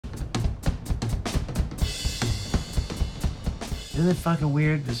Isn't it fucking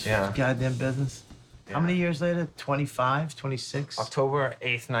weird, this goddamn business? Yeah. How many years later? 25, 26? October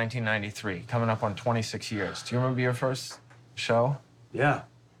 8th, 1993, coming up on 26 years. Do you remember your first show? Yeah.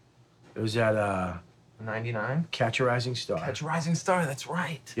 It was at 99? Catch a Rising Star. Catch a Rising Star, that's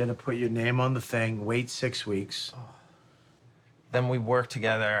right. You had to put your name on the thing, wait 6 weeks. Then we worked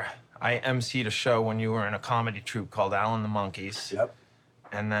together. I emceed a show when you were in a comedy troupe called Alan the Monkeys. Yep.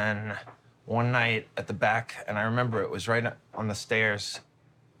 And then one night at the back, and I remember it was right on the stairs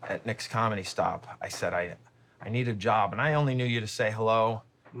at Nick's Comedy Stop, I said, I need a job. And I only knew you to say hello.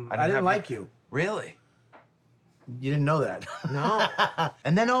 I didn't like you. Really? You didn't know that. No.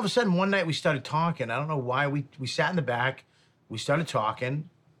 And then all of a sudden, one night we started talking. I don't know why. We sat in the back. We started talking.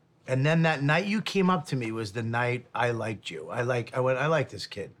 And then that night you came up to me was the night I liked you. I like this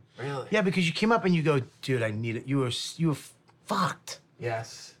kid. Really? Yeah, because you came up and you go, dude, I need it. You were fucked.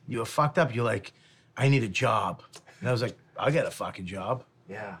 Yes. You were fucked up. You're like, I need a job. And I was like, I'll get a fucking job.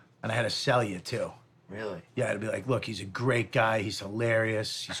 Yeah. And I had to sell you too. Really? Yeah, I'd be like, look, he's a great guy. He's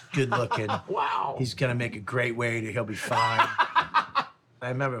hilarious. He's good looking. Wow. He's gonna make a great waiter. He'll be fine. I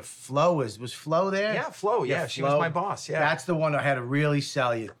remember Flo was Flo there? Yeah, Flo. Yeah, she was my boss. Yeah. That's the one I had to really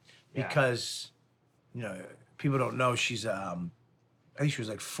sell you Yeah. because, you know, people don't know she's I think she was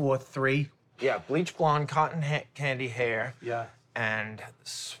like 4'3". Yeah, bleach blonde, cotton candy hair. Yeah. And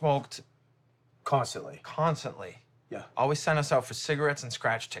smoked Constantly. constantly. Yeah. Always sent us out for cigarettes and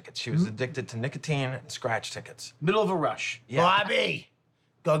scratch tickets. She was addicted to nicotine and scratch tickets. Middle of a rush. Yeah. Bobby,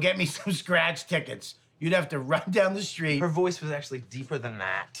 go get me some scratch tickets. You'd have to run down the street. Her voice was actually deeper than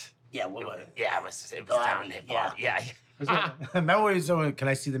that. Yeah, well, Yeah, it was down there. yeah. Yeah. Remember when someone, can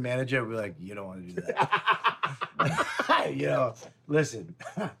I see the manager? We're like, you don't want to do that. You know, listen,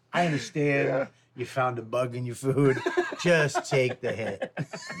 I understand you found a bug in your food. Just take the hit.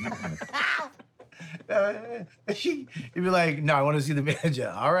 You'd be like, no, I want to see the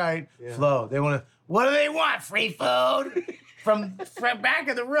manager. All right, Flo, they want to, what do they want? Free food? From back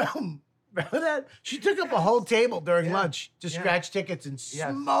of the room. Remember that? She took up a whole table during lunch to scratch tickets and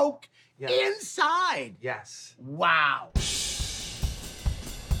smoke inside. Yes. Wow.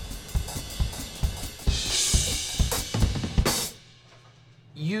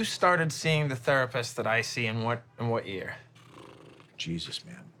 You started seeing the therapist that I see in what year? Jesus,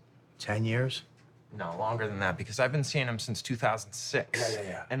 man. 10 years? No, longer than that, because I've been seeing him since 2006.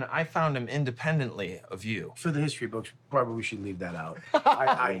 Yeah. And I found him independently of you. For the history books, probably we should leave that out.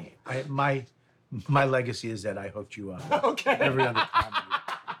 My legacy is that I hooked you up. Okay. Every other comedy.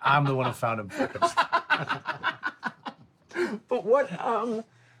 I'm the one who found him first. But what,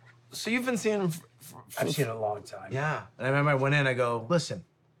 so you've been seeing him I've seen it a long time. Yeah. And I remember I went in, I go, listen,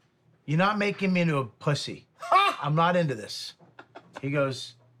 you're not making me into a pussy. I'm not into this. He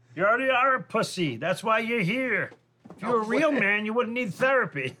goes, You already are a pussy. That's why you're here. If you were a real man, you wouldn't need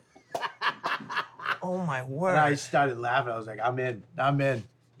therapy. Oh, my word. and I started laughing. I was like, I'm in.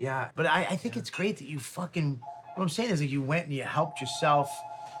 Yeah. But I think it's great that you fucking, what I'm saying is that you went and you helped yourself.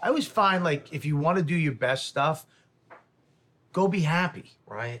 I always find, like, if you want to do your best stuff, go be happy.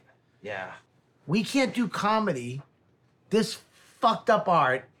 Right? Yeah. We can't do comedy, this fucked up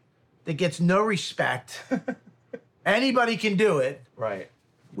art that gets no respect. Anybody can do it. Right.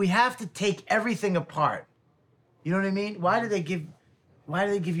 We have to take everything apart. You know what I mean? Why do they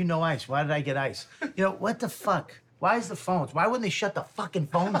give you no ice? Why did I get ice? You know, what the fuck? Why is the phones? Why wouldn't they shut the fucking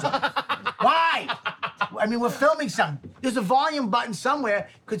phones off? Why? I mean, we're filming something. There's a volume button somewhere.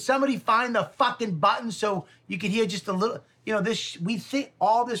 Could somebody find the fucking button so you could hear just a little, you know, we think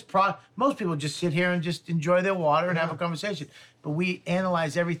all this most people just sit here and just enjoy their water and have a conversation. But we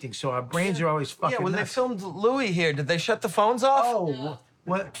analyze everything, so our brains are always fucking Yeah, when nuts. they filmed Louis here, did they shut the phones off? Oh,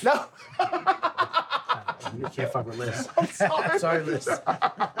 what? No. You can't fuck with Liz. I'm sorry. Sorry, Liz.